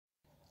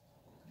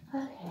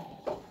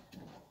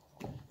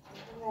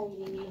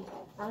Alrighty.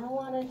 I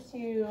wanted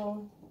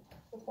to,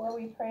 before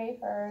we pray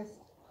first,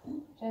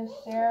 just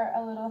share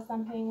a little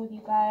something with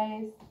you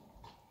guys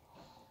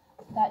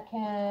that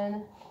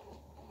can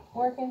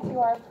work into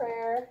our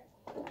prayer.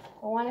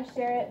 I want to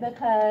share it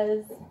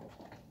because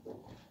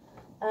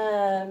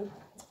I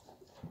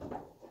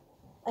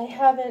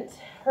haven't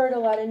heard a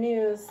lot of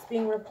news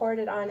being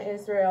reported on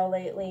Israel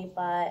lately,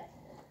 but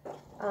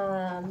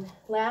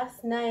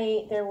last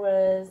night there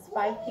was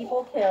 5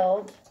 people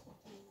killed.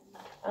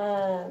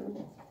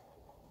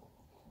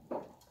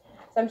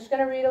 So I'm just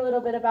going to read a little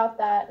bit about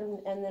that,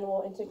 and then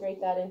we'll integrate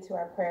that into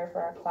our prayer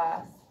for our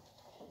class.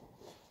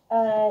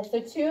 So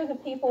 2 of the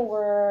people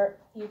were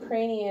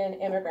Ukrainian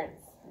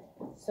immigrants.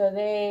 So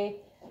they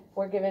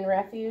were given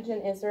refuge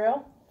in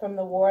Israel from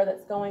the war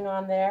that's going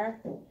on there.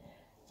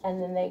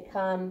 And then they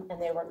come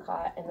and they were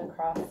caught in the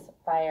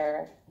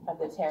crossfire of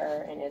the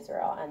terror in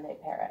Israel, and they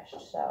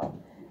perished.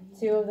 So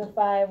 2 of the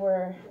 5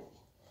 were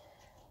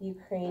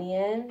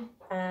Ukrainian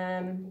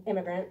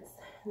immigrants.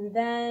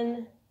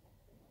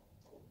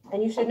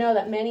 And you should know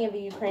that many of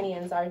the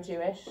Ukrainians are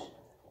Jewish,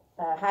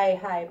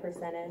 high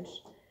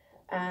percentage.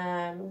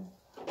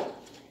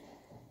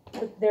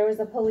 There was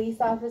a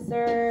police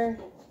officer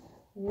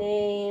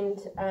named,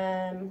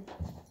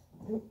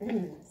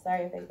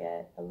 sorry if I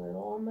get a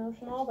little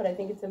emotional, but I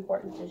think it's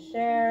important to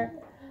share,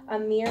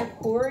 Amir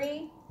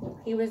Khoury.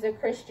 He was a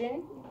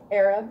Christian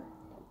Arab,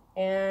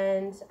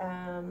 and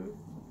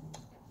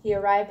he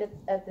arrived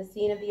at the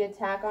scene of the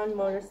attack on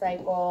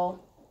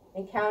motorcycle,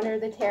 encountered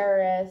the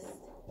terrorist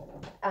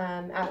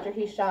after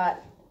he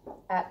shot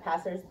at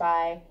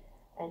passersby,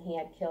 and he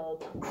had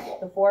killed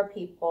the 4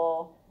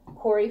 people.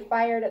 Khoury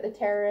fired at the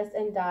terrorist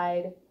and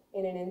died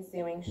in an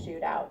ensuing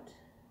shootout.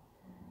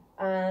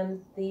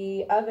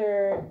 The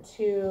other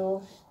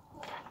 2,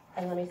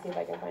 and let me see if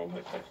I can find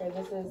his picture.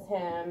 This is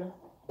him.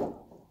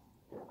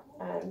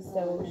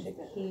 So we should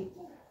keep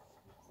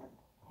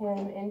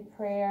him in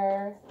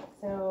prayer.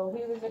 So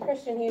he was a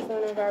Christian. He's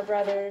one of our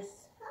brothers.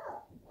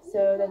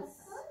 So that's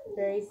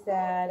very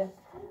sad.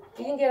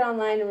 You can get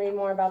online and read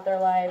more about their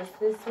lives.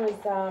 This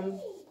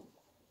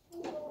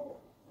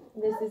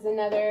is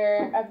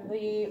another of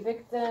the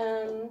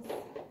victims,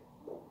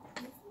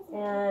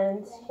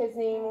 and his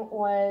name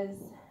was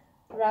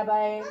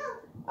Rabbi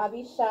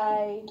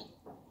Abishai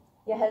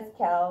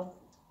Yehezkel,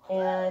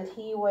 and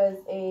he was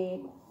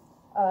a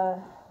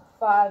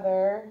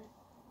father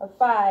of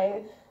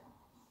 5,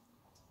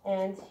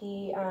 and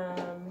he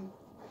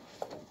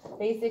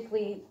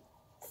basically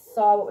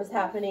saw what was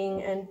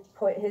happening and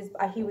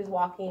he was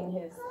walking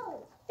his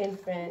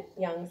infant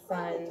young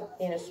son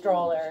in a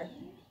stroller,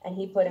 and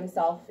he put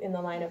himself in the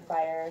line of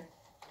fire,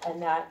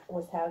 and that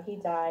was how he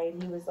died.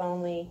 He was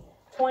only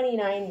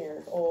 29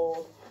 years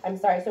old. I'm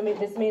sorry, so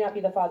this may not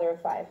be the father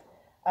of 5.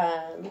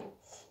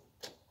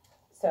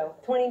 So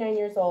 29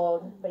 years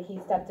old, but he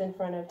stepped in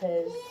front of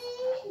his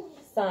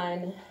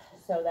son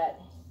so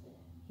that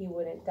he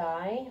wouldn't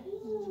die.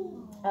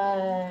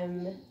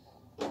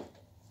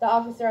 The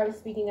officer I was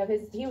speaking of,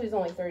 he was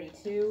only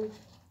 32.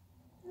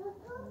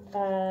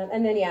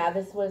 And then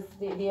this was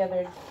the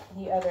other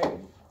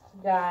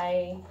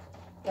guy,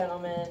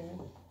 gentleman.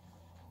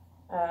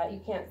 You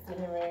can't see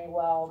him very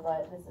well,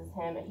 but this is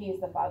him. He's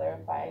the father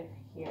of 5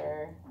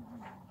 here,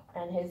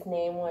 and his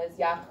name was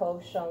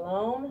Yaakov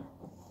Shalom.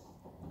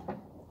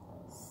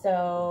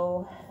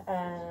 So,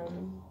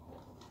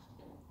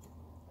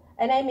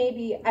 and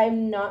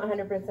I'm not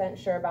 100%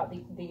 sure about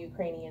the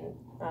Ukrainian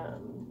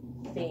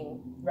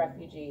being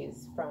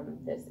refugees from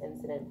this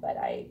incident, but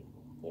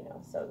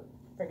so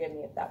forgive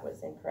me if that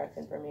was incorrect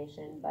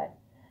information, but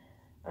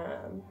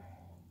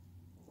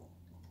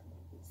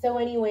so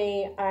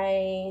anyway,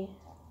 I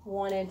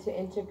wanted to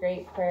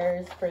integrate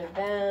prayers for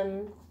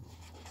them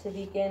to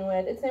begin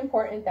with. It's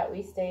important that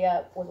we stay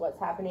up with what's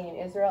happening in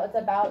Israel.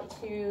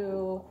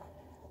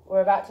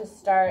 We're about to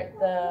start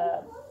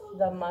the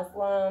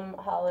Muslim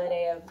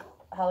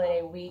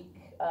holiday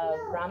week of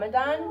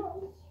Ramadan.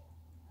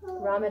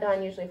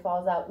 Ramadan usually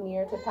falls out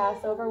near to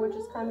Passover, which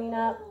is coming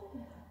up.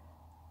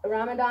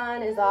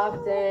 Ramadan is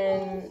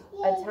often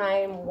a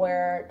time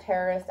where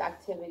terrorist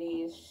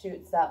activities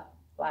shoots up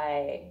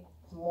by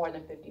more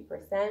than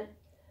 50%.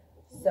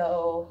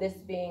 So this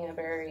being a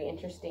very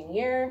interesting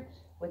year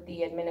with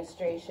the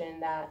administration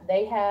that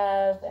they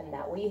have and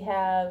that we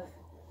have,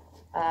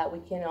 we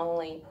can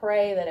only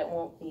pray that it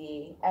won't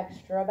be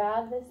extra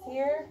bad this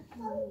year.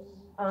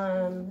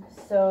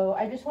 So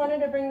I just wanted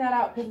to bring that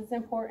out because it's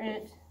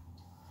important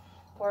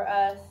for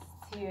us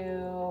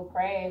to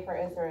pray for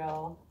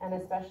Israel, and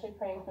especially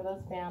praying for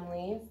those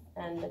families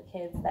and the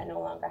kids that no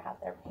longer have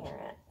their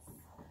parents.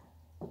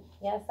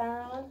 Yes,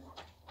 Aaron?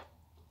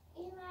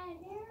 I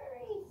never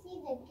really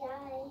see the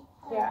guy.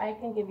 Yeah, I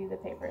can give you the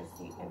papers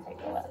so you can take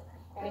a look.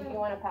 And if you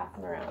want to pass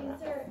them around.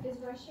 Is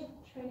Russia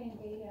trying to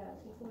invade,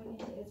 going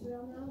into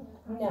Israel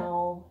now?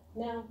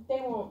 No,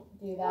 they won't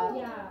do that.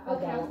 Yeah,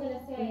 okay, I was going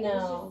to say,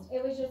 no.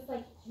 It was just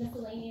like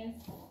miscellaneous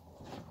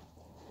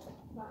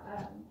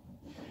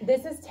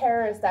This is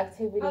terrorist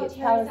activity. Oh, It's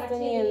terrorist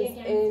Palestinians activity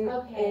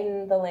against-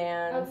 in the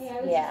land. Okay,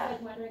 I was Yeah. just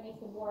like wondering if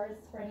the war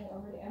is spreading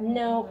over to everyone.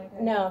 No, Oh my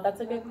goodness. no, that's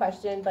a good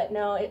question, but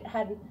no, it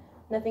had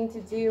nothing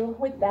to do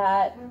with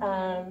that.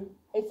 Okay.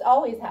 It's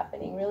always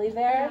happening, really.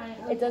 There,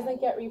 Right, it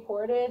doesn't get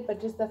reported, but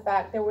just the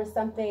fact there was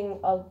something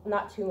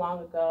not too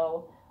long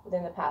ago,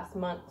 within the past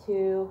month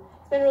too.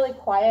 It's been really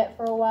quiet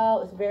for a while.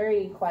 It was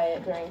very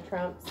quiet during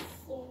Trump's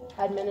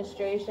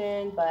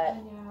administration, but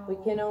we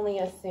can only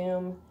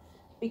assume,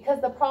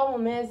 because the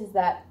problem is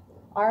that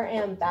our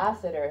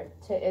ambassador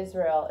to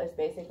Israel is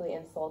basically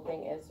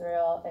insulting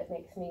Israel. It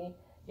makes me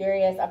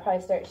furious. I'll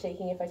probably start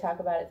shaking if I talk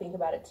about it, think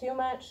about it too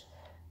much.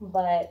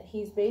 But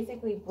he's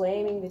basically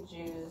blaming the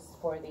Jews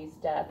for these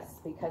deaths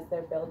because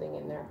they're building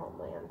in their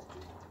homeland,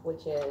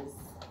 which is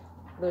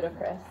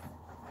ludicrous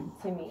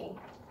to me.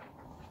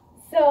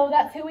 So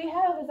that's who we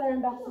have as our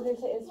ambassador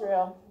to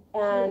Israel.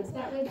 And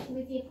that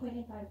was he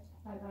appointed by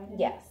Biden?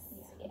 yes,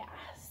 yeah.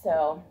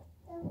 So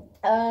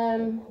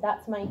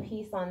that's my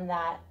piece on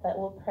that. But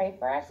we'll pray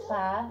for our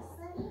class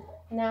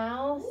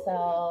now.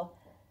 So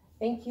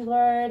thank you,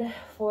 Lord,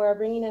 for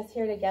bringing us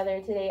here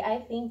together today. I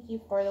thank you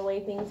for the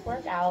way things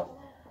work out.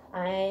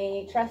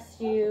 I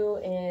trust you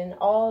in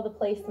all the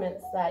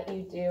placements that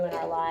you do in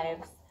our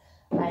lives.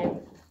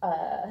 I'm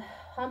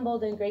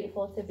humbled and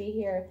grateful to be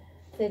here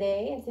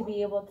today and to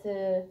be able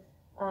to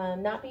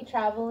not be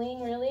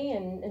traveling really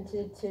and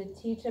to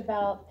teach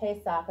about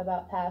Pesach,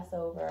 about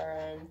Passover,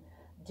 and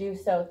do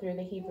so through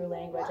the Hebrew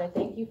language. I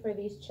thank you for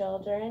these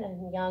children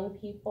and young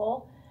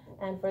people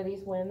and for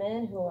these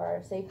women who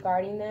are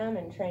safeguarding them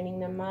and training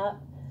them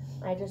up.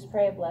 I just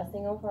pray a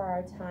blessing over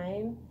our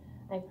time.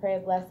 I pray a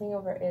blessing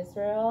over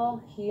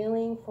Israel,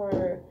 healing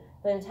for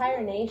the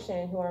entire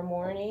nation who are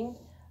mourning,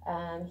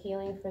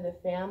 healing for the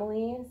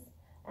families,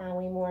 and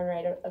we mourn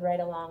right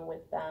along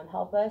with them.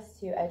 Help us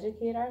to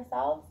educate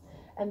ourselves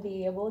and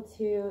be able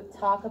to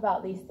talk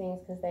about these things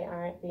because they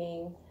aren't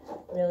being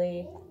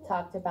really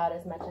talked about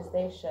as much as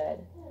they should.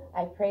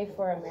 I pray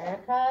for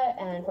America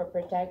and for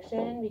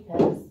protection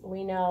because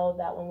we know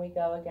that when we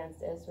go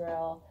against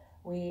Israel,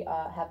 we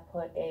have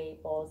put a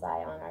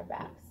bullseye on our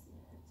backs.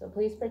 So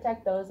please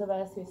protect those of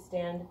us who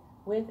stand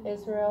with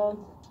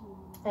Israel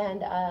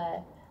and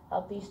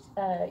help these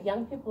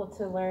young people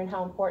to learn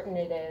how important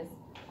it is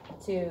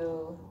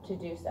to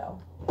do so.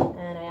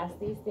 And I ask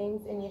these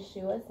things in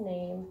Yeshua's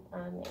name.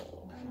 Amen.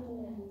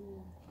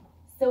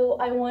 So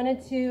I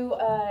wanted to,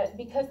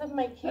 because of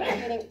my kids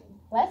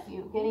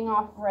getting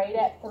off right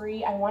at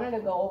 3, I wanted to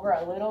go over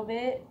a little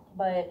bit,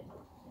 but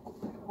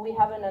we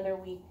have another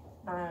week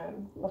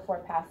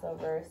before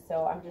Passover,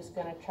 so I'm just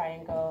going to try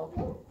and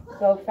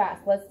go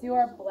fast. Let's do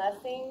our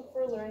blessing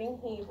for learning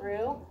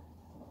Hebrew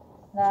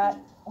that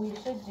we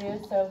should do.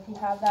 So if you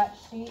have that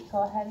sheet,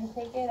 go ahead and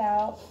take it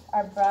out.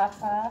 Our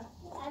bracha.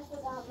 I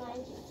forgot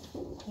mine.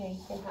 Yeah, you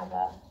can have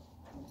a.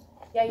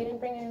 Yeah, you didn't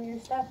bring any of your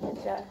stuff, did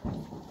you?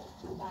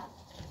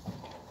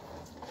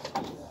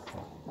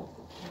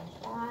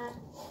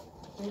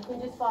 You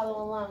can just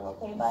follow along,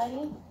 okay,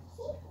 buddy?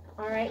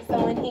 All right,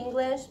 so in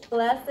English,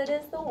 blessed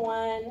is the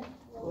one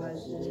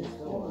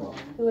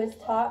who has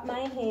taught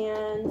my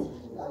hand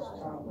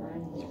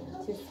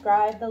to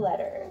scribe the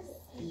letters.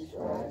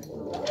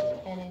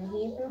 And in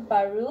Hebrew,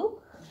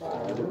 Baruch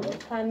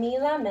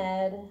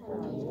Hamilamed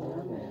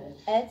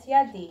et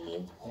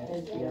yadi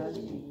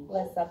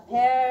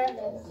lesaper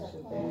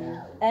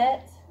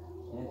et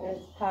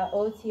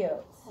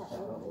haotiot.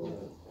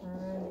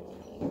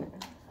 Amen.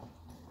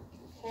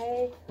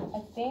 Okay, I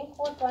think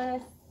we're going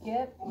to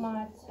skip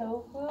my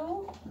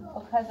tofu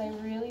because I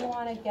really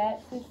want to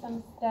get to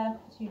some stuff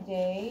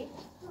today.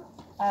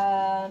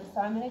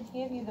 So I'm going to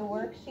give you the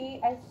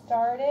worksheet I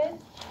started.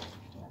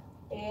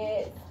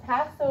 It's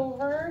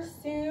Passover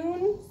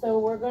soon, so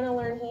we're going to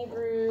learn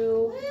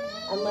Hebrew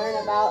and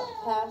learn about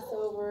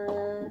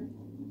Passover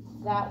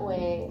that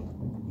way.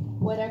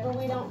 Whatever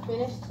we don't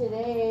finish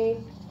today,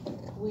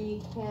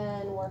 we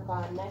can work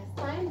on next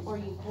time, or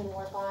you can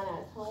work on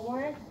as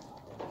homework.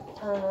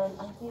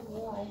 I'll give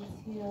you one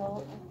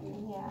too.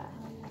 Yeah.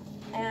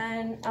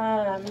 And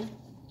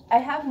I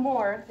have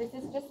more. This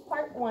is just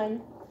part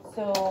 1.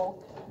 So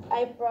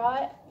I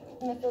brought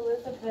Miss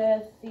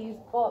Elizabeth these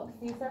books.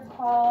 These are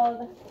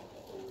called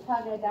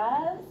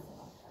Haggahs.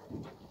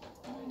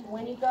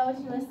 When you go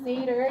to a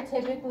Seder,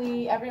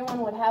 typically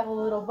everyone would have a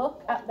little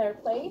book at their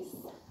place.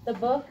 The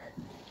book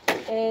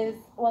is,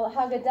 well,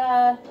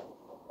 Haggadah,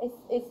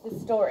 it's the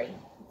story.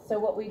 So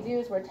what we do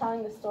is we're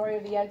telling the story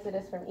of the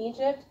Exodus from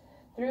Egypt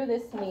through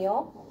this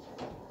meal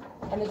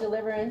and the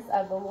deliverance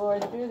of the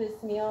Lord through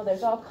this meal.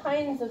 There's all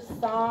kinds of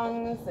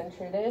songs and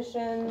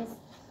traditions,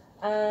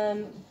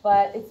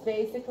 but it's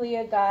basically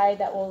a guide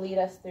that will lead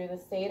us through the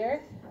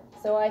Seder.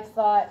 So I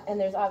thought, and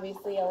there's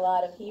obviously a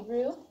lot of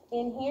Hebrew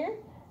in here,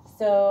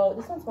 so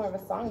this one's more of a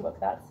songbook.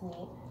 That's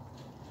neat.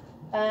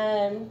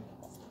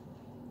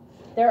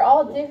 They're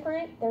all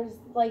different. There's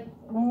like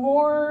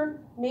more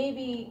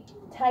maybe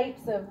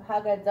types of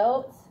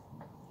Haggadot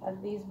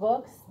of these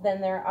books than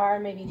there are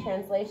maybe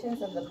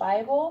translations of the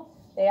Bible.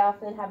 They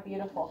often have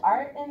beautiful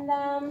art in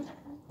them.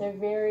 They're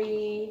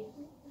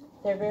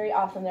very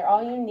awesome. They're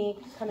all unique,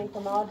 coming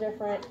from all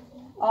different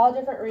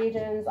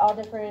regions, all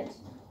different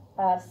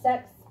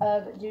sects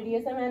of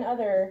Judaism and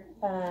other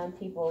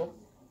people.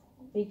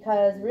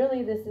 Because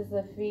really, this is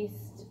a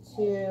feast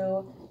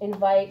to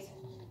invite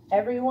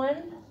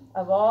everyone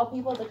of all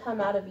people to come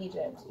out of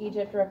Egypt.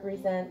 Egypt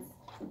represents,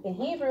 in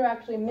Hebrew,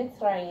 actually,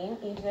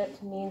 Mitzrayim.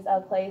 Egypt means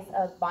a place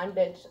of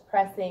bondage,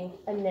 oppressing,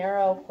 a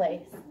narrow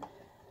place.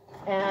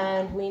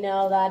 And we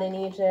know that in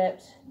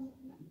Egypt,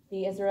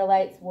 the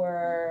Israelites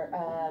were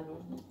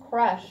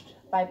crushed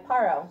by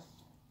Paro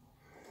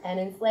and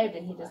enslaved,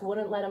 and he just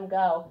wouldn't let them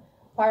go.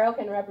 Pharaoh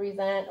can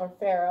represent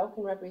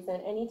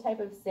any type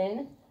of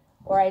sin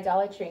or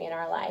idolatry in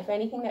our life,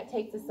 anything that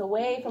takes us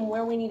away from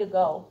where we need to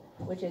go,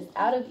 which is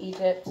out of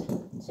Egypt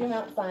to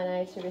Mount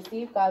Sinai to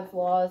receive God's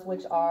laws,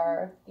 which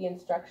are the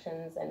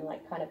instructions and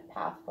like kind of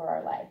path for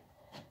our life.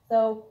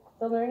 So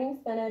the learning's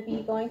going to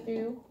be going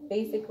through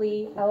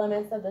basically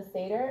elements of the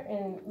Seder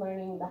and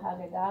learning the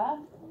Haggadah.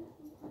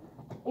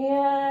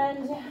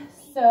 And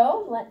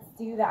so let's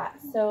do that.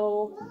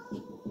 So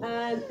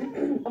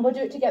and we'll do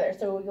it together.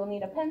 So you'll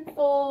need a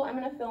pencil. I'm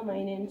going to fill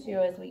mine in too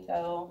as we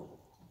go.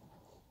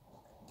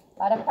 A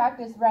lot of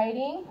practice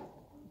writing.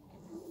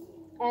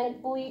 And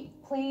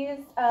please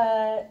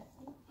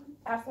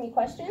ask me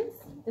questions.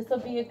 This will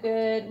be a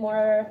good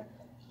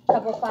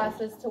couple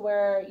classes to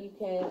where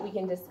we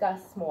can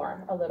discuss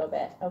more a little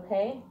bit,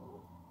 okay?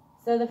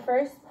 So the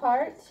first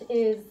part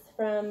is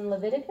from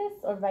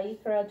Leviticus or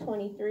Vayikra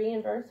 23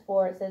 in verse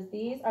 4. It says,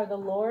 "These are the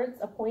Lord's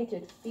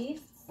appointed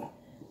feasts,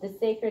 the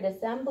sacred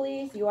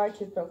assemblies you are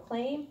to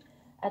proclaim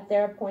at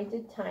their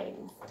appointed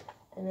times."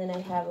 And then I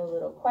have a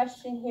little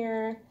question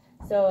here.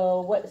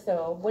 So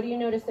what do you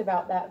notice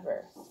about that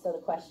verse? So the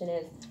question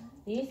is,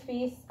 these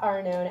feasts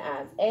are known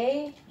as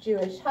A,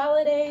 Jewish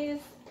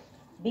holidays,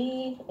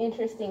 B,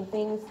 interesting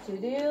things to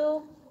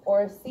do,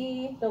 or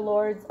C, the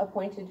Lord's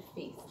appointed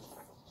feasts.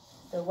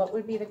 So what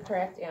would be the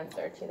correct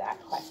answer to that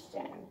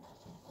question?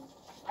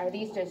 Are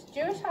these just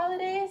Jewish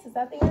holidays? Is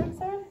that the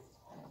answer?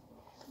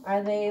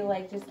 Are they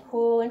like just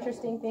cool,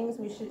 interesting things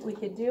we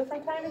could do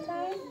from time to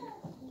time?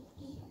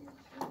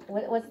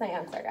 What's the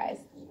answer, guys?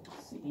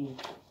 C.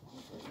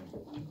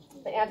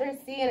 The answer is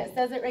C, and it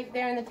says it right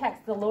there in the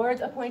text, the Lord's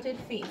appointed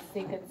feast. So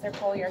you could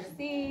circle your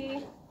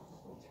C.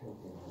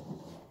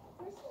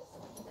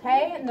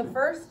 Okay, and the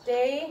first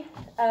day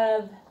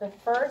of the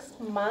first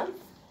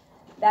month,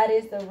 that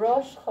is the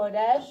Rosh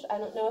Chodesh. I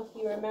don't know if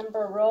you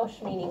remember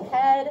Rosh meaning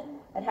head.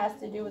 It has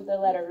to do with the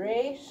letter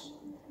Resh.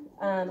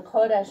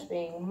 Chodesh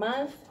being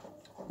month.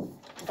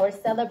 Or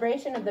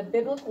celebration of the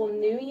biblical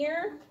New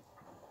Year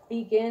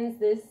begins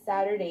this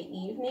Saturday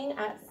evening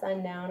at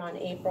sundown on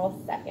April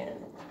 2nd.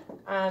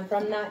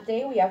 From that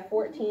day, we have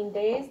 14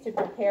 days to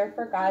prepare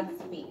for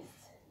God's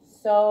feast.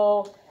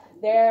 So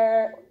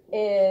there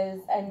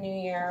is a New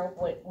Year,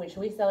 which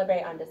we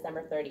celebrate on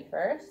December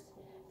 31st.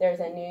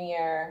 There's a New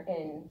Year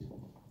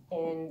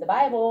in the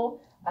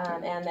Bible,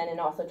 and then in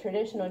also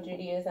traditional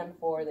Judaism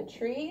for the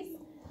trees,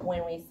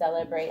 when we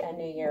celebrate a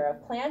new year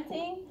of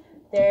planting.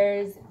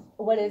 There's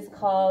what is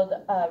called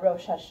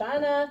Rosh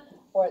Hashanah,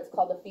 or it's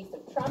called the Feast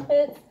of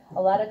Trumpets.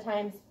 A lot of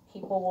times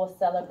people will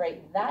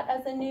celebrate that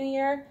as a new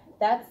year.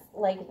 That's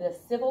like the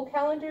civil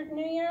calendar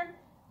New Year.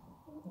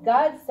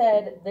 God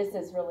said this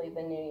is really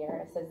the new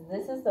year. It says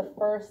this is the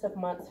first of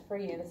months for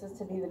you. This is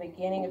to be the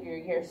beginning of your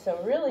year.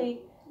 So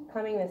really,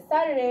 coming this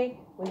Saturday,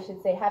 we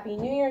should say Happy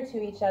New Year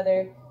to each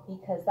other,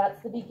 because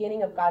that's the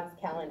beginning of God's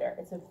calendar.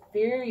 It's a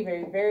very,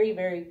 very, very,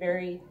 very,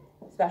 very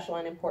special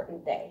and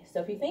important day.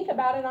 So if you think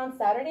about it on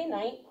Saturday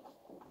night,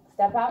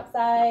 step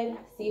outside,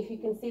 see if you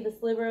can see the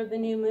sliver of the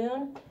new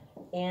moon.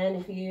 And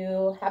if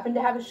you happen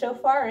to have a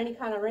shofar or any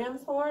kind of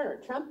ram's horn or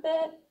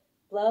trumpet,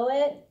 blow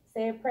it,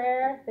 say a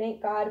prayer,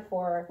 thank God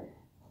for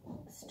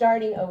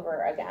starting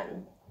over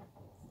again.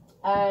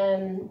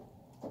 And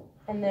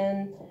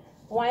then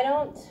why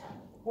don't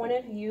one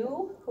of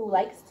you who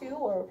likes to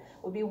or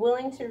would be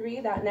willing to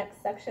read that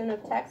next section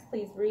of text,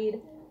 please read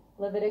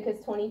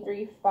Leviticus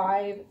 23,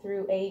 5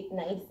 through 8,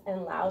 nice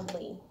and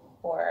loudly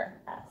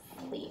for us,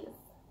 please.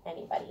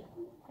 Anybody?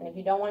 And if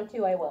you don't want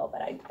to, I will,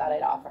 but I thought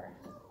I'd offer.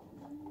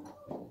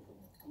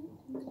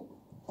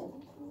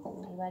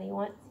 Anybody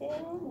want to?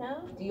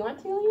 No? Do you want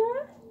to,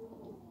 Leora?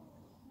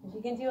 If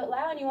you can do it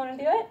loud, you want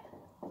to do it?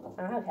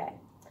 Okay.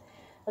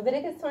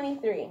 Leviticus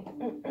 23.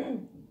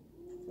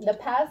 The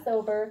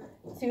Passover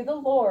to the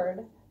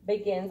Lord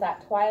begins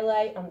at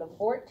twilight on the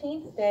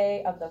 14th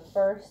day of the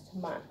first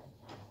month.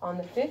 On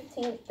the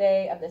 15th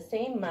day of the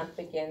same month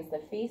begins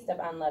the Feast of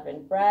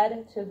Unleavened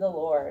Bread to the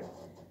Lord.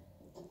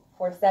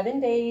 For 7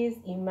 days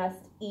you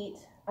must eat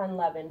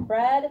unleavened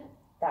bread.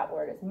 That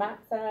word is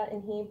matzah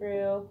in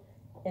Hebrew.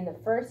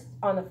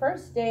 On the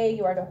first day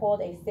you are to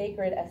hold a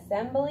sacred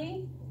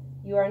assembly.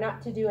 You are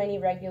not to do any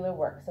regular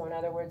work. So in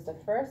other words, the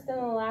first and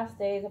the last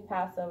days of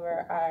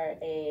Passover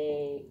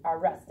are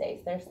rest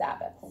days. They're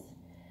Sabbaths.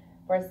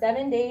 For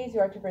 7 days you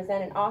are to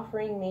present an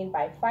offering made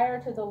by fire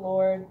to the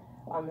Lord.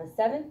 On the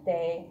seventh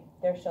day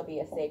There shall be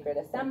a sacred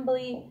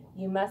assembly.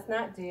 You must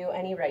not do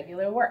any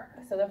regular work.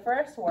 So the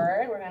first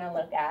word we're going to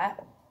look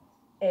at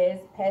is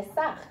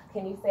Pesach.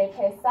 Can you say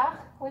Pesach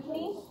with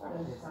me?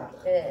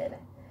 Good.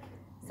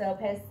 So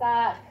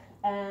Pesach,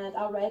 and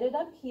I'll write it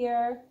up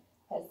here.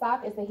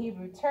 Pesach is the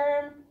Hebrew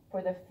term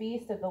for the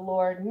feast of the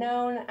Lord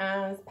known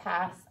as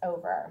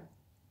Passover.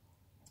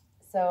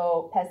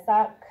 So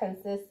Pesach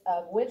consists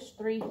of which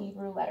 3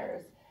 Hebrew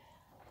letters?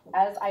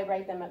 As I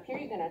write them up here,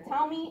 you're going to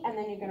tell me, and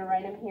then you're going to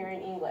write them here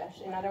in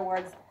English. In other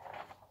words,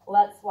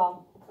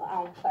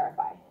 I'll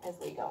clarify as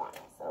we go on.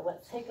 So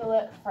let's take a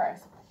look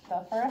first.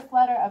 The first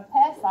letter of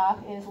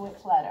Pesach is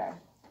which letter?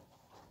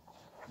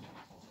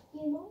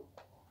 Gimel.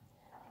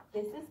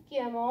 This is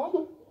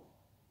Gimel.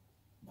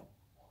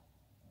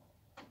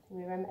 Do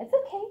we remember? It's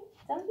okay.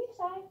 Don't be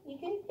shy. You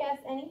can guess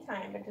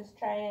anytime, but just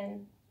try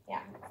and,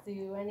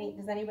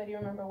 does anybody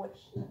remember which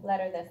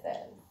letter this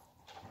is?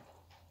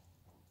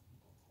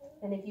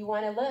 And if you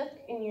want to look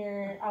in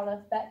your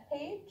Aleph Bet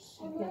page,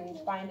 you can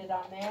find it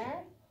on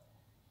there.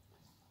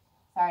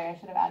 Sorry, I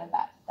should have added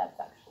that. That's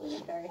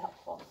actually very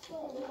helpful.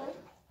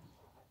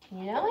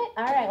 You know it?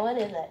 All right, what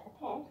is it?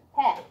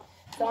 Peh.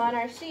 So on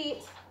our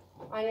sheet,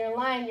 on your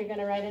line, you're going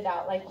to write it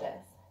out like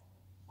this.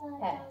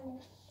 Peh.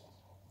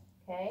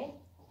 Okay?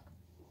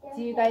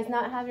 Do you guys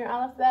not have your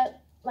Aleph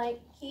Bet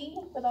key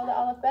with all the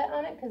Aleph Bet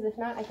on it? Because if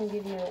not, I can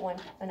give you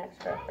an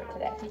extra for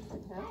today. Do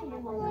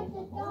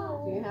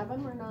you have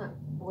them or not?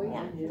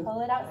 Yeah,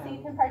 pull it out so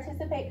you can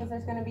participate, because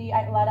there's going to be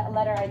a lot of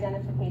letter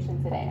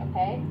identification today,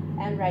 okay?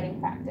 And writing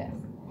practice.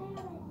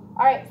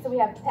 All right, so we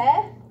have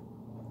Peh.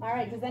 All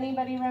right, does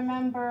anybody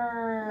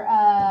remember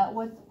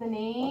what the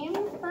name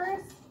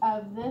first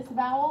of this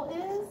vowel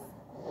is?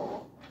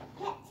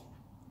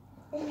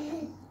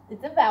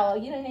 It's a vowel.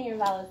 You don't know your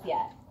vowels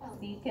yet.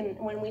 So you can,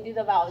 when we do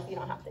the vowels, you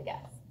don't have to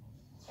guess.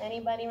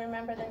 Anybody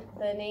remember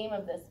the name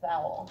of this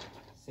vowel?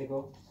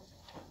 Segol.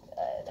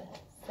 Good.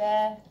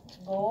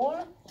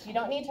 Segol. You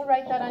don't need to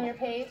write that on your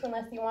page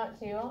unless you want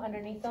to,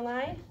 underneath the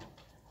line.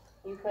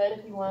 You could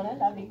if you wanted.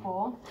 That'd be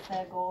cool.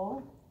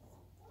 Segol.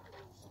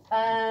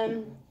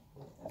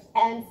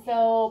 And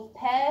so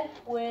Peh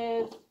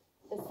with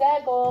the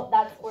segol,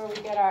 that's where we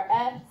get our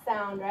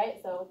sound,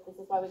 right? So this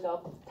is why we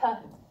go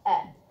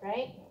P-E,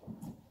 right?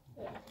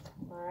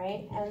 All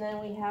right, and then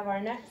we have our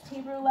next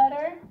Hebrew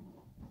letter.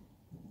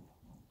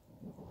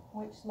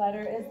 Which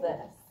letter is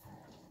this?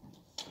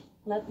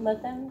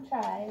 Let them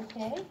try,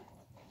 okay?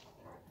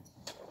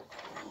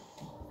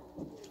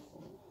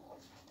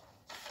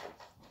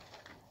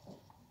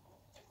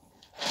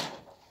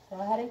 Go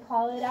ahead and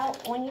call it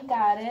out when you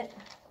got it.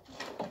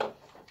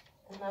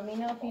 And let me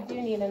know if you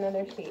do need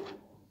another sheet.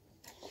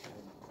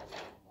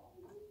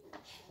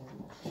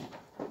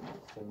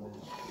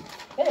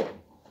 Good.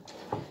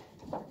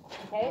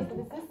 Okay, so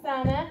this is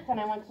Samech, and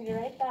I want you to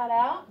write that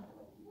out.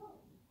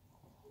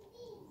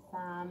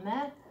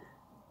 Samech.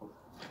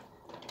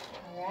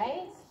 All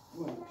right.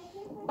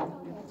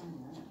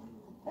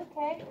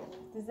 Okay.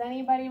 Does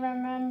anybody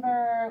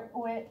remember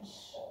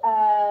which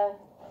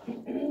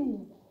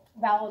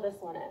vowel this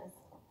one is?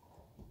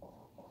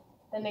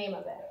 The name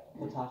of it.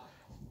 Petach.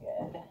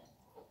 Good.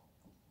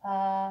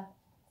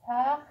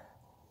 Tach.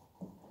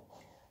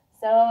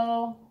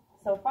 So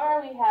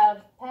far we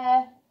have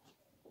Peh.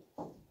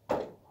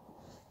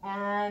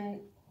 And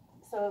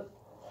so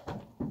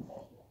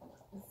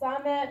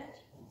Samech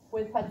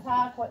with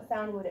Patach, what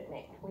sound would it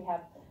make? We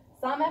have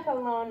Samech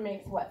alone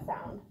makes what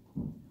sound?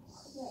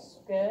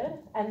 Good.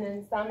 And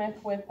then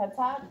Samech with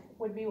Patach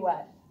would be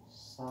what?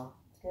 Sa.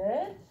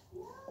 Good.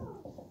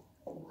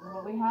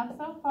 What we have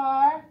so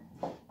far.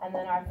 And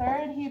then our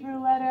third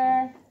Hebrew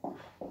letter.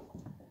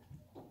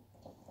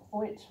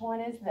 Which one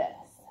is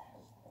this?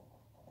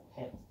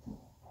 Het.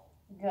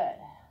 Good.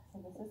 So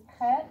this is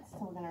het. So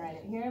we're going to write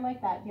it here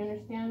like that. Do you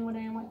understand what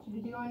I want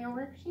you to do on your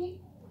worksheet?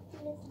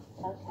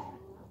 Okay.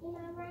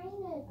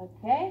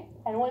 Okay.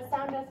 And what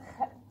sound does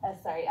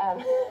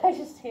I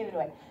just gave it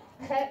away.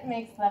 Het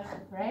makes the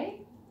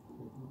right?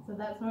 So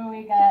that's where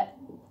we get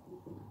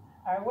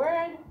our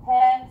word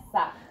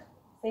Pesach.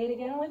 Say it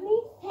again with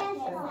me.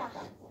 Pesach.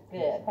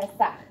 Good.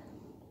 Pesach.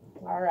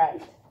 All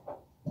right.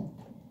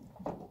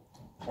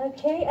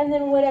 Okay, and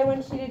then what I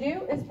want you to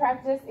do is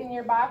practice in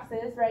your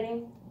boxes,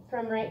 writing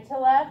from right to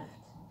left,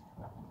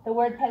 the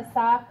word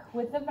Pesach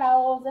with the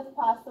vowels if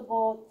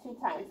possible 2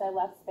 times. I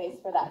left space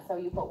for that, so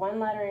you put 1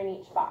 letter in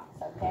each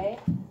box, okay?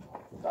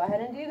 Go ahead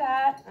and do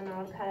that, and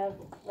I'll kind of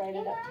write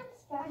it up.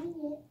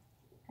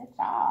 Good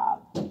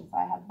job. So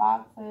I have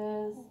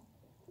boxes.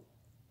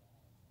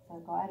 So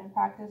go ahead and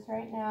practice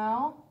right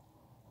now.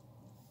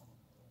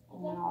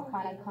 And then I'll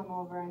kind of come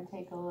over and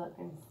take a look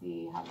and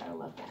see how they're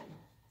looking.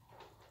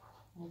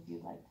 And if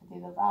you'd like to do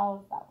the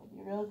vowels, that would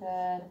be real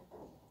good.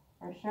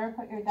 For sure,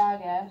 put your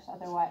dagesh,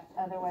 otherwise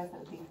it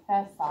would be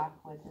Pesach,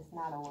 which is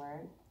not a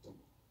word.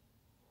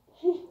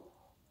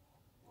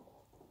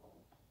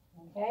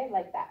 Okay,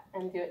 like that,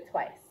 and do it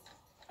twice.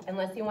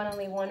 Unless you want to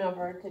leave one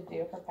over to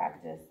do for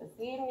practice this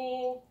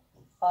evening,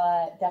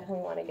 but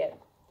definitely want to get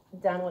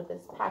done with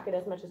this packet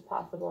as much as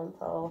possible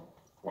until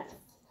next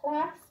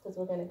class because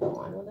we're going to go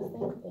on with the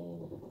same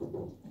thing.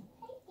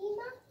 Hey,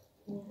 Ema,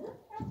 Yeah.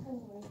 that's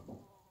hungry.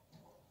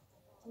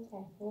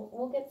 Okay,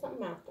 we'll get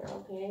something after,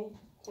 okay?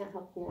 Can't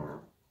help you now.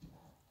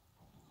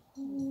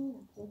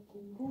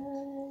 Looking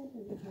good.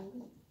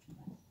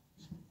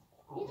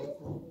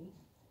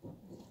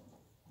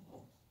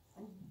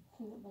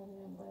 Peanut butter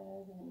and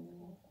bread and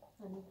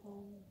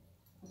honeycomb.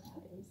 Some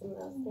of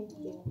those, thank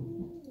you.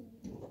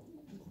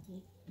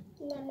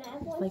 Mama, I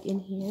want Like in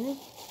here?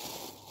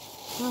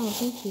 Oh,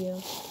 thank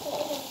you.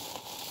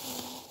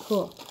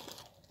 Cool.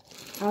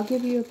 I'll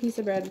give you a piece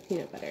of bread with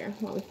peanut butter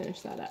while we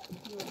finish that up.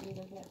 You want me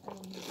to get,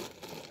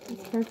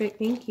 It's perfect,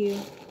 thank you.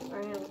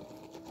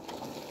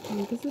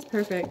 This is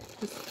perfect.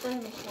 Just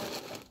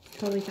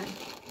totally fine.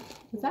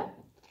 What's that?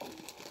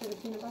 for the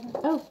peanut butter?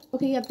 Oh,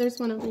 okay, yep, there's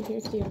one over here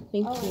too.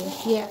 Thank Oh, you.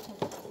 okay. Yeah.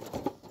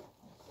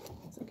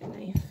 It's like a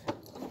knife.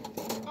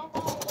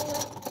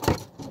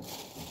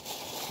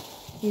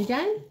 You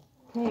done?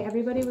 Okay,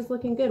 everybody was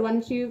looking good. Why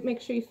don't you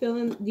make sure you fill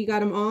in? You got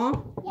them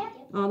all? Yep.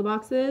 All the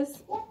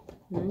boxes? Yep.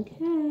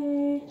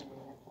 Okay.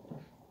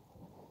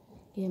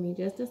 Give me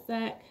just a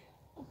sec.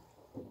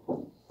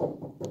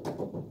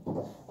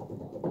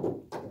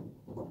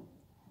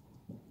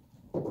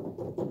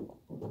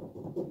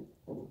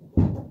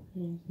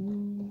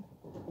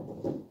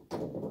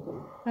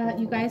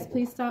 You guys,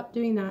 please stop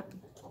doing that.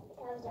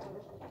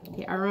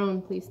 Okay,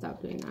 Aaron, please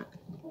stop doing that.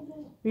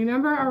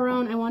 Remember,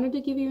 Aaron, I wanted to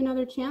give you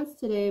another chance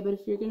today, but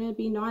if you're going to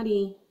be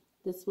naughty,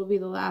 this will be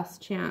the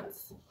last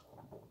chance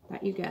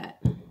that you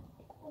get.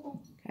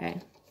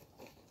 Okay.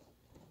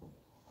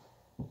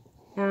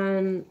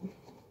 And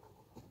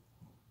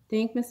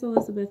thank Miss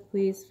Elizabeth,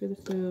 please, for the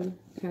food,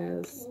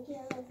 because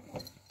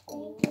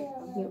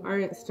you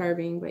aren't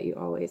starving, but you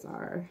always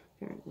are,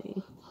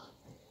 apparently.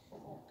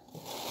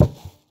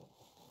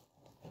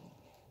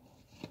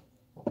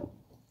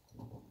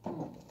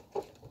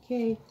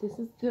 Okay, this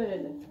is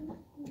good.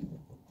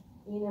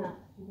 Enough.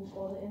 You can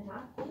fold it in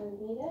half if you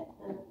need it,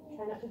 and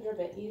try not to drip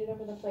it. Eat it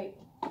over the plate.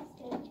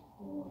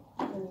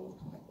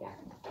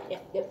 Yeah.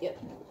 Yep.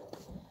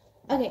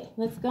 Okay,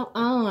 let's go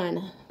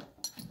on.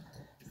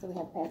 So we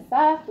have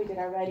Pesach. We did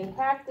our writing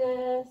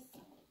practice.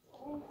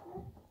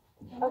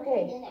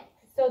 Okay.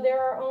 So there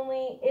are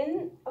only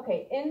in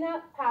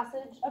that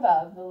passage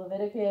above, the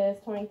Leviticus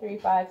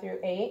 23:5 through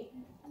 8.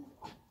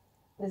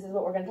 This is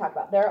what we're going to talk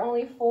about. There are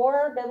only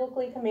 4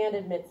 biblically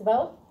commanded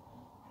mitzvot.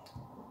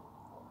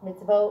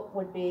 Mitzvot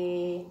would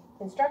be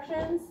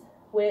instructions,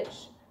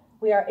 which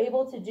we are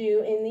able to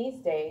do in these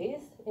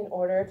days in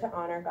order to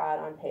honor God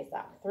on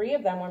Pesach. 3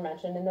 of them were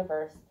mentioned in the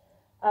verse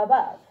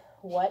above.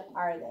 What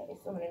are they?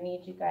 So I'm going to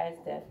need you guys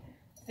to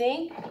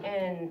think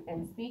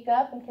and speak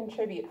up and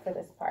contribute for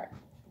this part.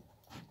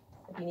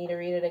 If you need to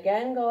read it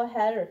again, go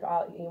ahead. Or if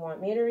you want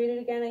me to read it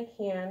again, I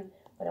can.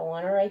 But I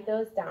want to write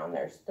those down.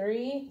 There's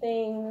 3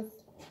 things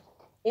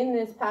in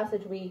this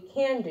passage we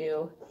can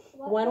do,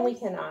 one we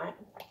cannot.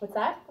 What's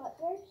that? What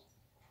verse?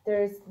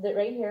 There's the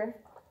right here,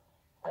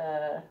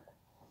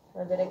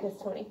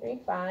 Leviticus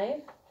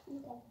 23:5.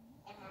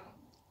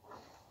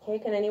 Okay,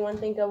 can anyone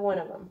think of one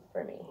of them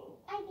for me?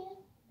 I do.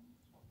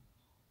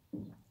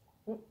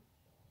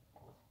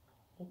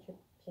 Eat your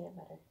peanut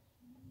butter.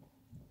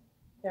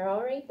 They're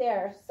all right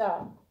there.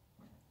 So,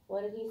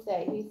 what did he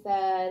say? He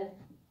said,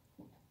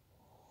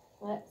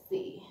 let's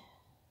see.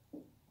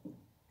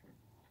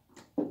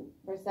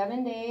 For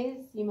 7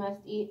 days, you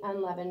must eat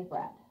unleavened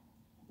bread.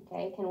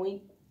 Okay, are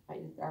we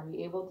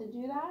able to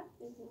do that?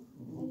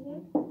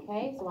 Mm-hmm.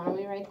 Okay, so why don't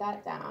we write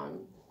that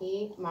down?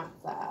 Eat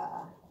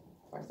matzah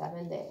for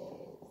 7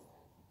 days.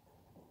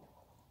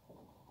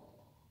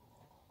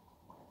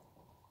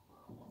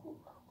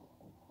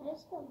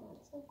 Where's the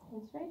matzah?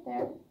 It's right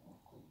there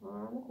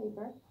on the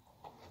paper.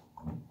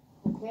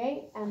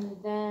 Okay, and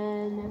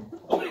then,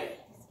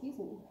 excuse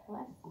me,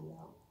 bless you.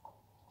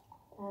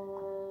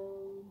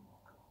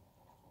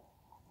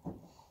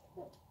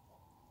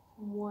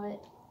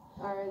 What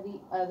are the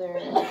other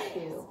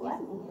 2?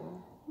 Bless you.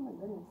 Oh my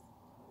goodness.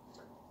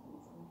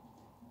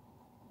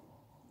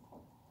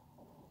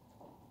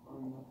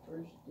 On the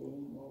first day,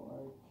 you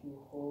are to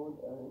hold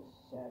a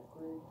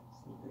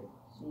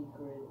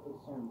secret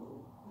assembly.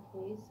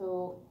 Okay, so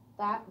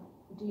that,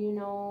 do you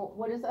know,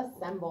 what does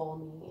assemble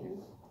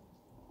mean?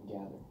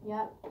 Gather.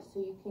 Yep, so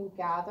you can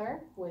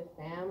gather with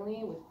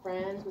family, with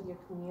friends, with your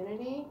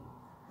community,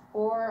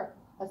 for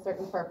a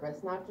certain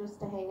purpose, not just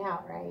to hang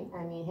out, right?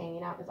 I mean,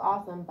 hanging out is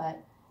awesome, but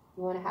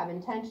you want to have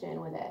intention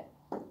with it.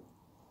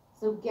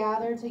 So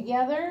gather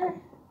together,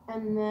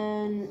 and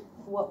then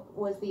what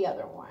was the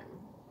other one?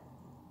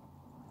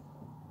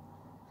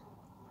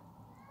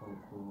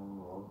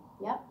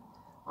 Yep.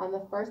 On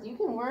the first, you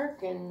can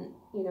work and,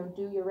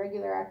 do your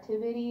regular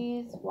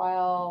activities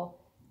while,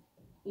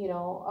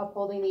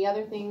 upholding the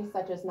other things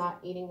such as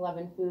not eating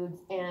leavened foods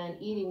and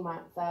eating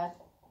matzah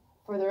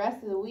for the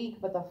rest of the week.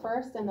 But the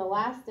first and the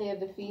last day of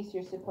the feast,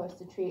 you're supposed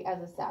to treat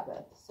as a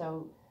Sabbath.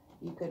 So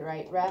you could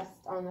write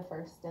rest on the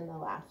first and the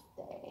last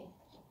day.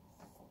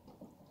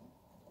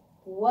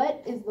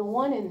 What is the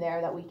one in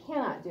there that we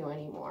cannot do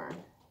anymore?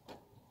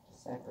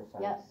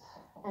 Sacrifice. Yep.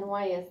 And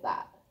why is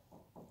that?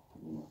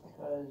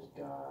 Because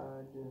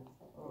God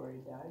already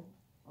died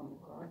on the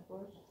cross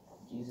for us.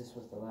 Jesus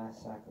was the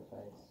last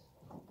sacrifice.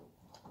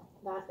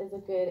 That is a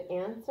good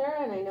answer,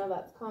 and I know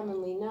that's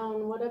commonly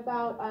known. What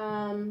about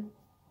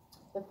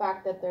the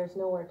fact that there's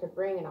nowhere to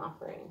bring an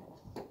offering?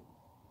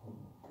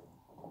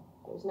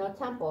 There's no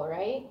temple,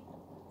 right?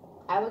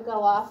 I would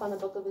go off on the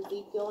book of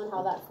Ezekiel and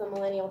how that's the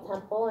millennial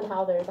temple and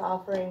how there's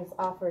offerings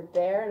offered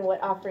there and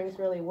what offerings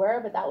really were,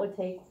 but that would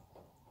take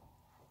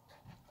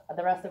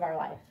the rest of our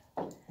life.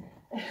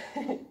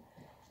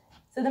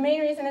 So the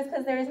main reason is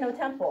because there is no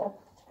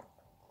temple.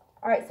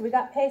 All right, so we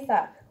got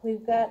Pesach.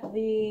 We've got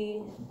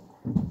the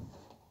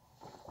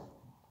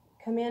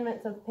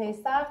commandments of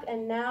Pesach,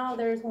 and now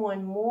there's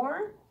one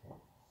more.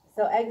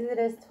 So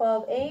Exodus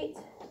 12:8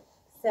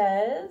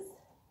 says,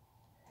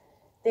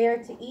 they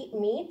are to eat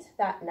meat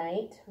that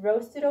night,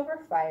 roasted over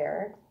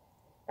fire.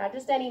 Not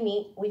just any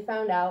meat. We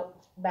found out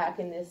back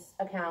in this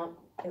account,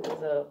 it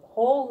was a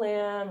whole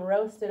lamb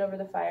roasted over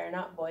the fire,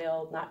 not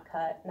boiled, not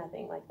cut,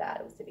 nothing like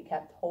that. It was to be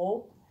kept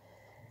whole.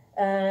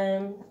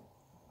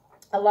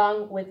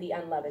 Along with the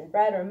unleavened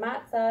bread or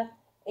matzah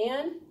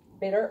and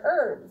bitter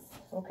herbs.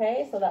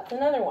 Okay, so that's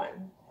another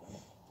one.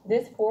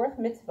 This fourth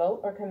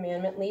mitzvot or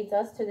commandment leads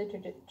us to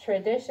the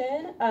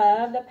tradition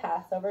of the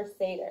Passover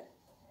Seder.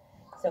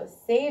 So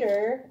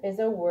Seder is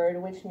a word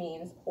which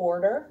means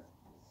order.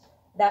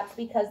 That's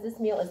because this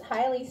meal is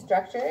highly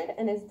structured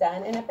and is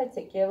done in a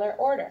particular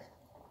order.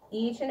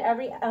 Each and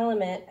every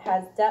element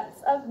has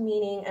depths of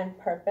meaning and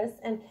purpose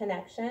and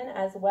connection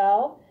as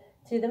well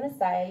to the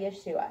Messiah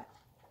Yeshua.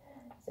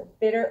 So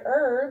bitter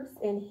herbs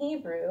in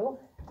Hebrew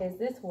is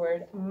this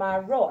word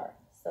maror.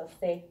 So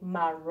say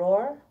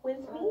maror with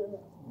me.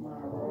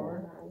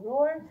 Maror.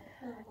 Maror.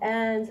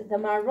 And the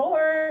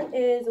maror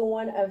is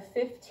one of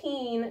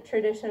 15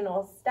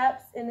 traditional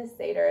steps in the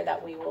Seder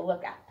that we will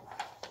look at.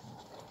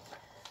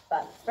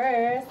 But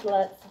first,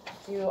 let's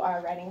do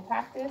our writing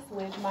practice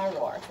with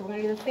maror. So we're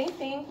going to do the same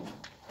thing,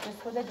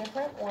 just with a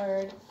different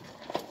word.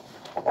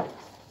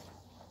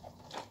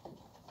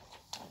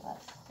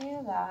 Let's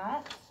do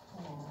that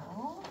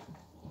now.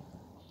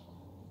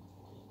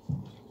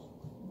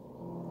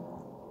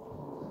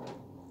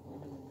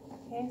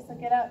 Okay, so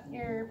get out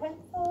your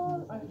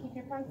pencil, or keep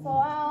your pencil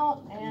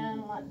out,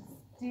 and let's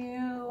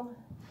do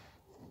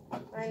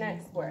our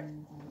next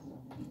word.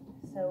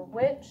 So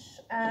which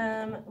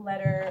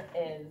letter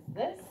is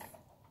this?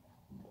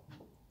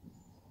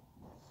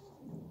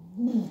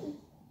 Anybody?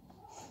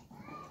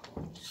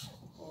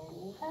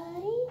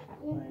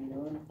 I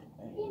know it,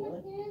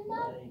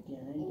 but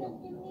again,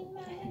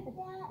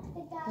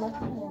 I don't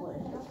know.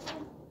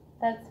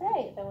 That's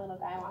right, the little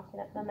guy walking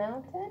up the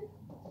mountain.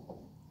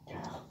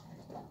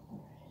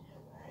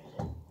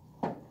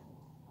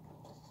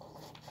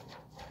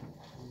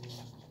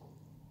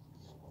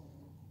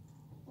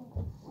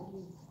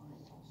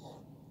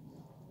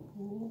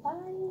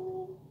 Anybody?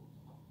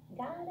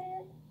 Got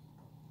it?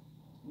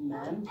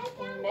 Mem.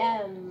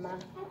 Mem. I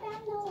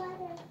found the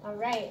letter. All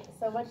right,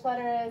 so which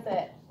letter is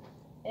it?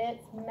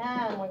 It's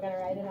mem. We're going to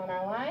write it on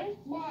our line.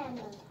 Mem.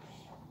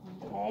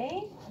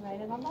 Okay,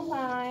 write it on the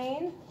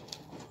line.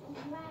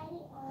 Write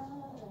it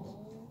on.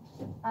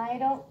 I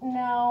don't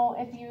know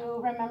if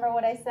you remember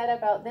what I said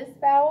about this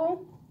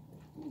vowel.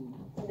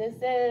 This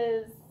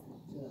is,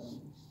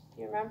 do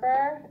you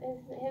remember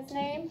his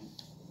name?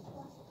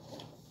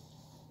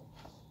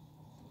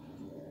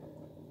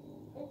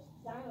 It's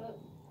silent.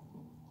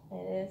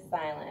 It is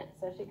silent.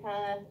 So she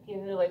kind of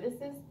gives it away.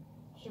 This is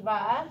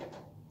Shabbat,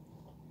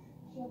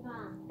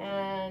 Shabbat.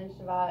 and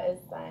Shabbat is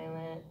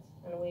silent.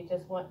 And we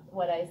just want,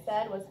 what I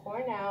said was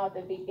for now at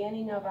the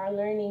beginning of our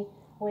learning,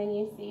 when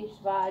you see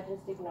Shabbat,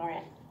 just ignore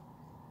it.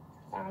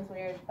 Sounds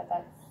weird, but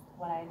that's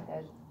what I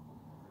did.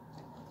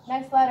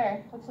 Next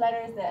letter. Which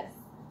letter is this?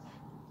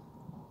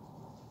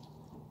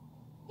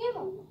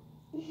 Gimel.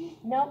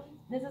 Nope.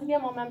 This is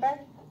Gimel, remember?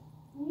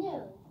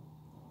 No.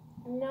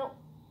 Nope.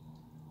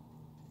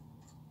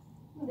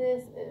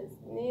 This is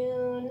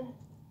noon.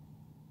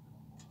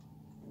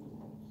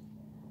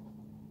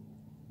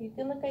 You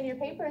can look at your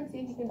paper and see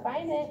if you can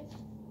find it.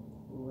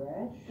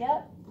 Resh.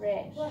 Yep,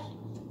 Resh.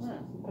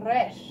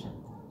 Resh. So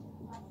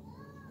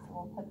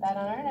we'll put that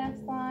on our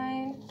next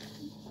line.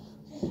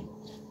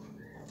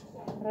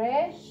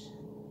 Resh.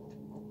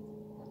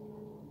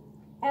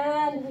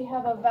 And we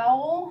have a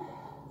vowel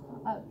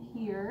up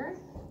here.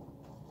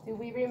 Do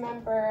we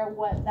remember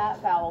what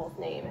that vowel's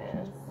name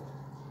is?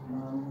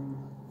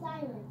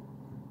 Silent.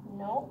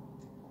 Nope.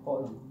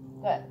 Hold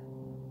Good.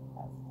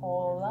 That's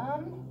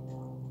holum.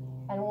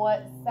 And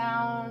what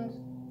sound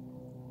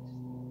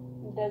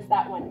does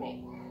that one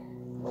make?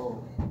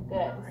 Oh.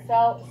 Good.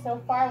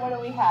 So far, what do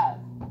we have?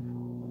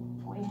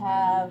 We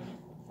have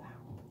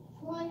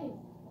 20.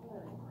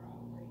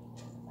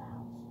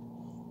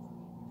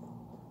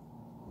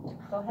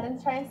 Go ahead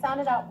and try and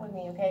sound it out with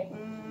me, okay?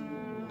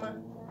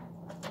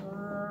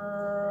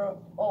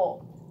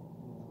 Oh.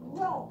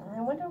 Roll.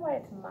 I wonder why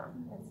it's ma.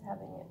 It's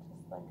having it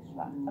just like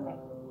Shabbat. Okay.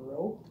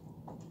 Maro.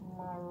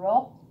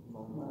 Maro.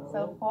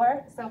 So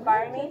far,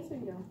 me.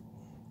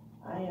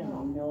 I have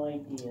no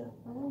idea.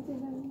 How long have you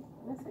been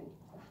missing?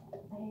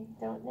 I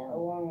don't A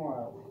know. long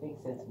while. Big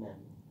sense man.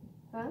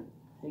 Huh?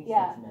 Big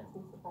Yeah. sense man.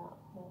 It's about,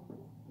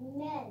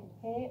 Men.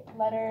 okay,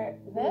 letter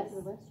this.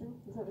 To the restroom?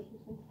 Is that what you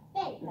said?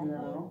 Big.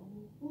 No,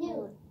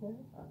 New.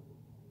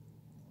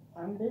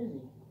 I'm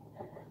busy.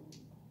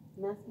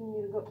 I'm asking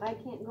you to go. I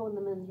can't go in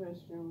the men's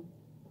restroom.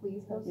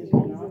 Please go see If if you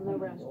he's knock in the on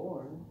the restroom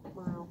door.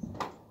 tomorrow.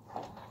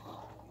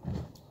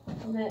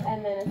 And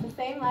then it's the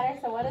same letter,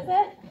 so what is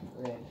it?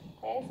 Rish.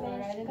 Okay, so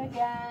write it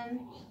again.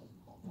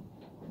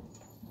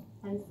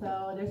 And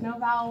so there's no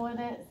vowel with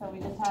it, so we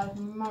just have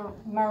maror.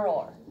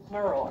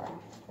 Maror.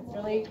 It's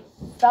really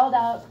spelled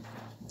out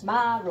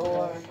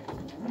maror.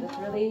 It's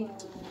really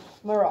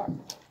maror.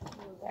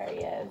 There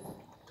he is.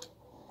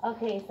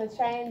 Okay, so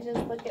try and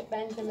just look at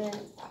Benjamin,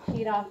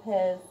 cheat off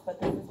his, but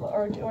this is what,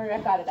 or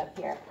I've got it up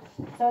here.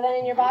 So then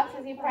in your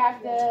boxes you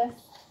practice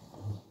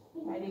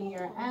writing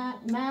your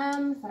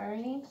mem,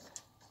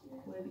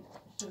 with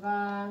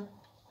Shiva,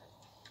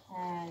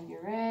 and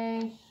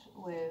Yeresh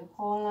with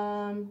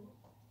Holam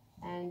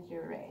and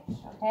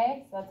Yeresh.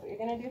 Okay, so that's what you're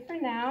going to do for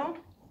now.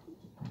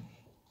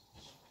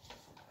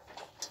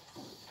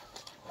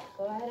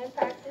 Go ahead and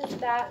practice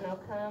that, and I'll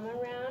come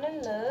around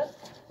and look.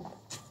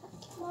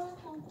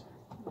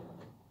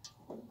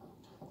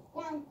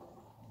 Down.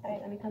 All right,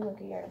 let me come look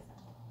at yours.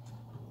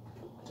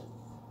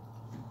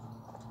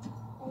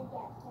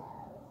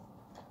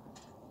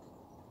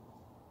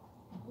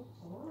 I get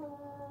those.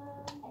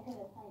 I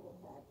couldn't find it,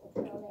 so I just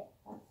wrote it.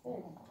 That's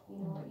it. You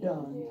know what you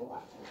Done. can do?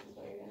 Watch, this is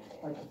what you're going to do.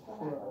 Like Let's a go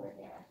back squirrel. over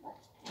here.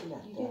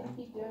 Not You can done.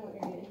 keep doing what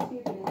you're doing too,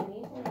 but in the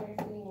meantime, where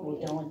you're sitting, We're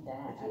waiting, done with what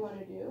that. you want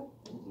to do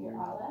is do your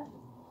aleph,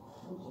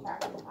 and just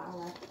practice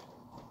aleph,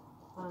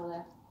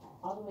 aleph,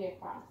 all the way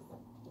across.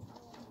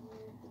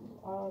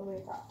 All the way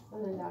across.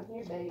 And then down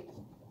here, bait,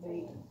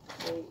 bait,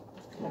 bait.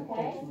 I'm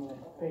Okay? taking my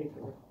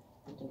paper.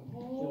 Okay,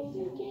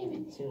 you gave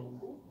it to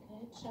me.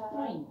 Good job.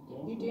 Fine,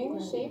 You're doing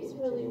the shapes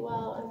really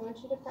well. I want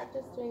you to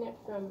practice doing it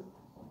from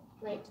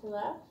right to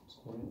left.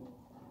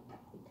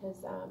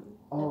 Because,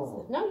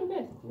 Oh. no, you're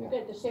good. You're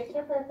good. The shapes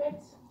are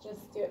perfect.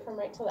 Just do it from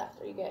right to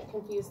left, or you get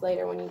confused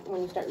later when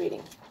you start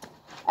reading.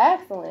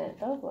 Excellent.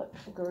 Those look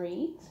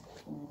great.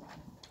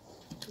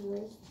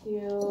 Let's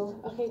do.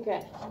 Okay,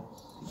 good.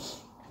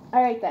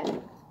 All right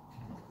then.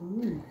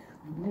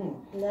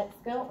 Let's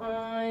go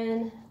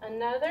on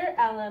another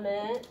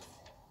element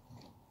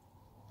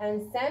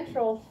and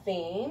central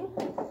theme.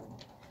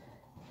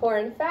 For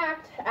in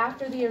fact,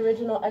 after the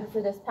original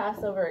Exodus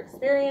Passover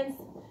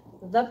experience,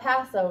 the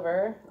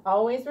Passover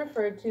always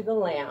referred to the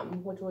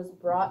lamb, which was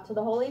brought to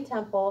the holy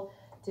temple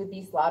to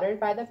be slaughtered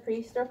by the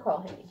priest or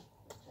Kohen.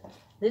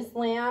 This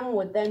lamb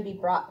would then be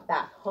brought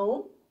back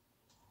home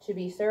to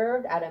be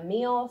served at a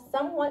meal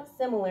somewhat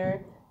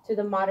similar to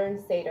the modern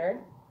Seder,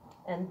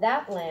 and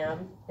that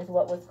lamb is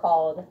what was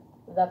called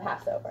the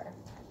Passover.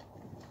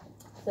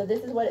 So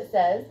this is what it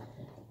says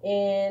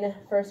in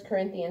 1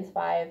 Corinthians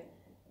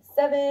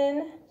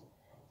 5:7.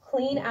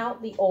 Clean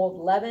out the old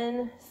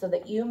leaven so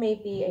that you may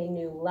be a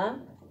new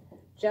lump,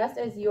 just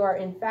as you are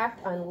in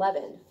fact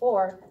unleavened.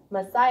 For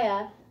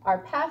Messiah, our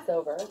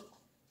Passover,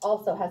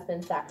 also has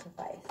been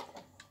sacrificed.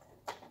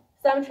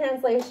 Some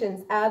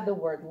translations add the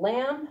word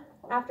lamb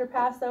after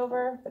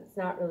Passover, but it's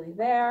not really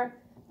there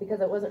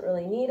because it wasn't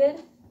really needed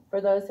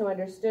for those who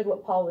understood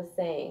what Paul was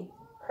saying.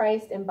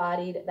 Christ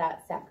embodied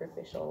that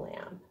sacrificial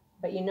lamb.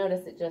 But you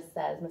notice it just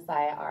says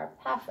Messiah, our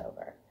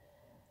Passover.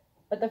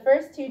 But the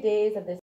first 2 days of this